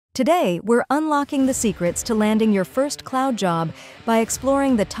Today, we're unlocking the secrets to landing your first cloud job by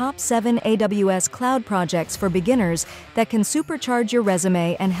exploring the top 7 AWS Cloud projects for beginners that can supercharge your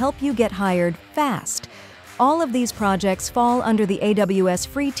resume and help you get hired fast. All of these projects fall under the AWS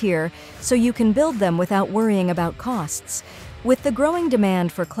free tier, so you can build them without worrying about costs. With the growing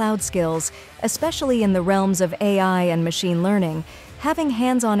demand for cloud skills, especially in the realms of AI and machine learning, having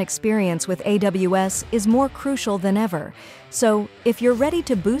hands-on experience with AWS is more crucial than ever. So, if you're ready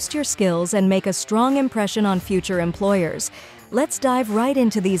to boost your skills and make a strong impression on future employers, let's dive right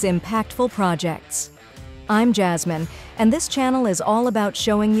into these impactful projects. I'm Jasmine, and this channel is all about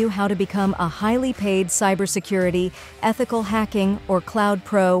showing you how to become a highly paid cybersecurity, ethical hacking, or cloud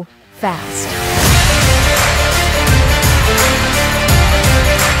pro fast.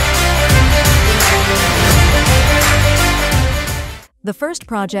 The first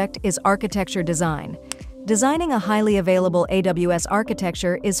project is architecture design. Designing a highly available AWS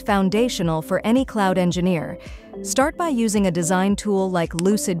architecture is foundational for any cloud engineer. Start by using a design tool like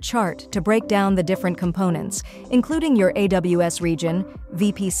Lucidchart to break down the different components, including your AWS region,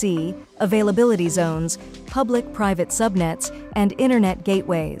 VPC, availability zones, public-private subnets, and internet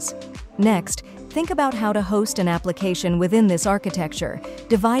gateways. Next, think about how to host an application within this architecture,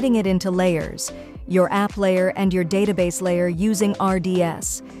 dividing it into layers. Your app layer and your database layer using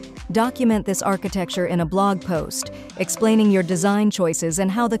RDS. Document this architecture in a blog post, explaining your design choices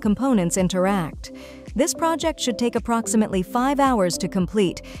and how the components interact. This project should take approximately 5 hours to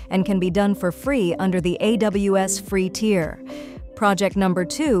complete and can be done for free under the AWS free tier. Project number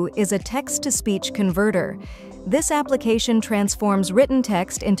 2 is a text-to-speech converter. This application transforms written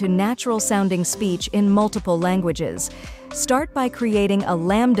text into natural-sounding speech in multiple languages. Start by creating a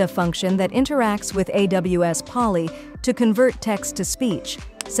Lambda function that interacts with AWS Poly to convert text to speech.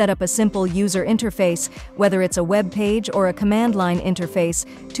 Set up a simple user interface, whether it's a web page or a command line interface,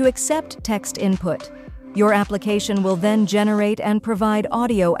 to accept text input. Your application will then generate and provide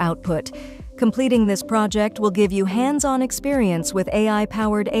audio output. Completing this project will give you hands-on experience with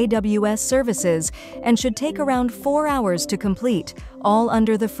AI-powered AWS services and should take around 4 hours to complete, all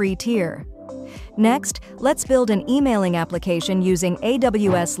under the free tier. Next, let's build an emailing application using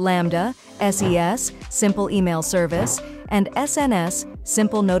AWS Lambda, SES, Simple Email Service, and SNS,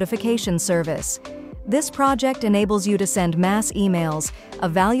 Simple Notification Service. This project enables you to send mass emails, a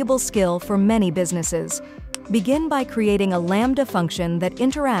valuable skill for many businesses. Begin by creating a Lambda function that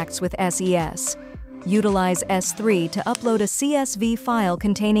interacts with SES. Utilize S3 to upload a CSV file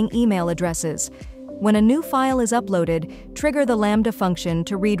containing email addresses. When a new file is uploaded, trigger the Lambda function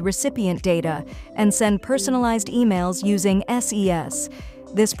to read recipient data and send personalized emails using SES.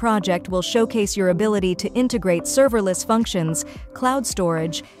 This project will showcase your ability to integrate serverless functions, cloud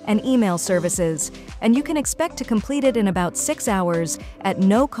storage, and email services, and you can expect to complete it in about 6 hours at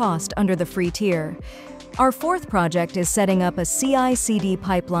no cost under the free tier. Our fourth project is setting up a CI/CD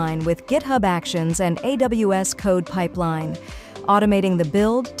pipeline with GitHub Actions and AWS CodePipeline. Automating the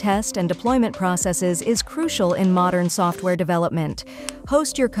build, test, and deployment processes is crucial in modern software development.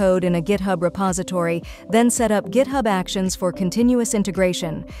 Host your code in a GitHub repository, then set up GitHub Actions for continuous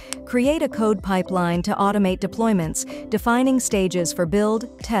integration. Create a code pipeline to automate deployments, defining stages for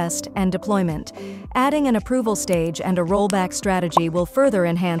build, test, and deployment. Adding an approval stage and a rollback strategy will further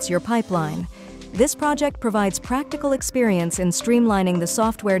enhance your pipeline. This project provides practical experience in streamlining the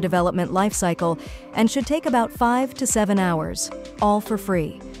software development lifecycle and should take about 5 to 7 hours, all for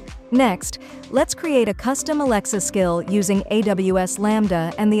free. Next, let's create a custom Alexa skill using AWS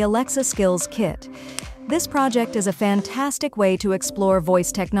Lambda and the Alexa Skills Kit. This project is a fantastic way to explore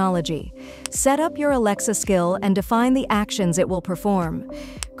voice technology. Set up your Alexa skill and define the actions it will perform.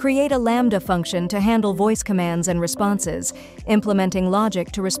 Create a Lambda function to handle voice commands and responses, implementing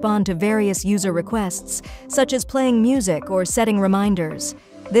logic to respond to various user requests, such as playing music or setting reminders.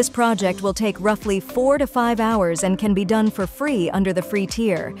 This project will take roughly 4 to 5 hours and can be done for free under the free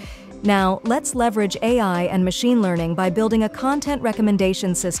tier. Now, let's leverage AI and machine learning by building a content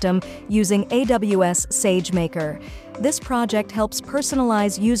recommendation system using AWS SageMaker. This project helps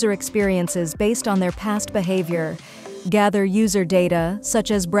personalize user experiences based on their past behavior. Gather user data,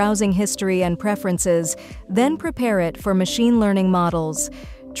 such as browsing history and preferences, then prepare it for machine learning models.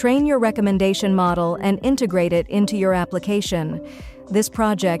 Train your recommendation model and integrate it into your application. This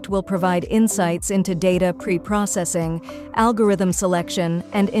project will provide insights into data pre-processing, algorithm selection,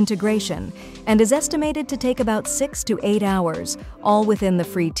 and integration, and is estimated to take about 6 to 8 hours, all within the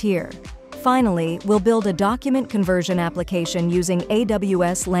free tier. Finally, we'll build a document conversion application using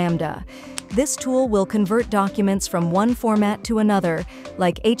AWS Lambda. This tool will convert documents from one format to another,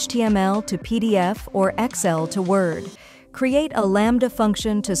 like HTML to PDF or Excel to Word. Create a Lambda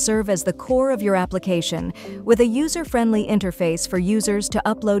function to serve as the core of your application, with a user-friendly interface for users to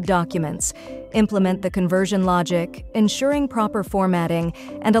upload documents. Implement the conversion logic, ensuring proper formatting,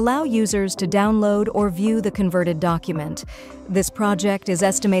 and allow users to download or view the converted document. This project is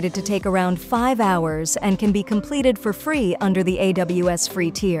estimated to take around 5 hours and can be completed for free under the AWS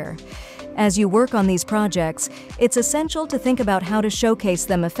free tier. As you work on these projects, it's essential to think about how to showcase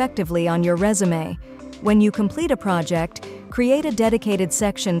them effectively on your resume. When you complete a project, create a dedicated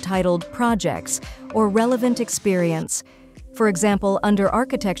section titled Projects or Relevant Experience. For example, under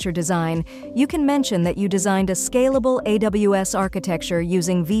Architecture Design, you can mention that you designed a scalable AWS architecture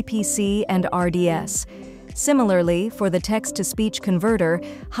using VPC and RDS. Similarly, for the text-to-speech converter,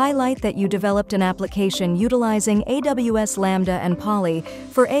 highlight that you developed an application utilizing AWS Lambda and Poly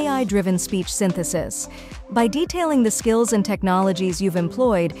for AI-driven speech synthesis. By detailing the skills and technologies you've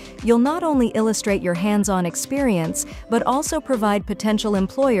employed, you'll not only illustrate your hands-on experience, but also provide potential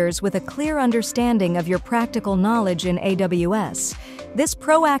employers with a clear understanding of your practical knowledge in AWS. This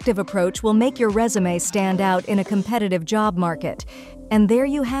proactive approach will make your resume stand out in a competitive job market. And there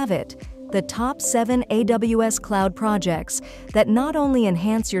you have it, the top 7 AWS Cloud projects that not only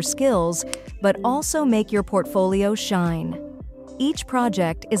enhance your skills, but also make your portfolio shine. Each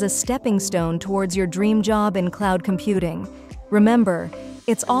project is a stepping stone towards your dream job in cloud computing. Remember,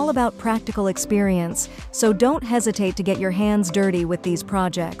 it's all about practical experience, so don't hesitate to get your hands dirty with these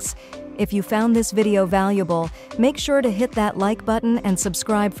projects. If you found this video valuable, make sure to hit that like button and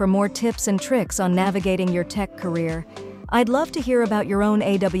subscribe for more tips and tricks on navigating your tech career. I'd love to hear about your own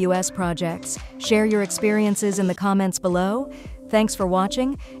AWS projects. Share your experiences in the comments below. Thanks for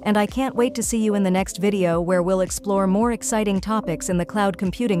watching, and I can't wait to see you in the next video where we'll explore more exciting topics in the cloud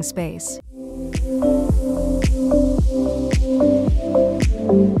computing space.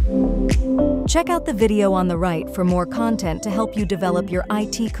 Check out the video on the right for more content to help you develop your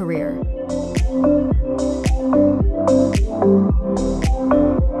IT career.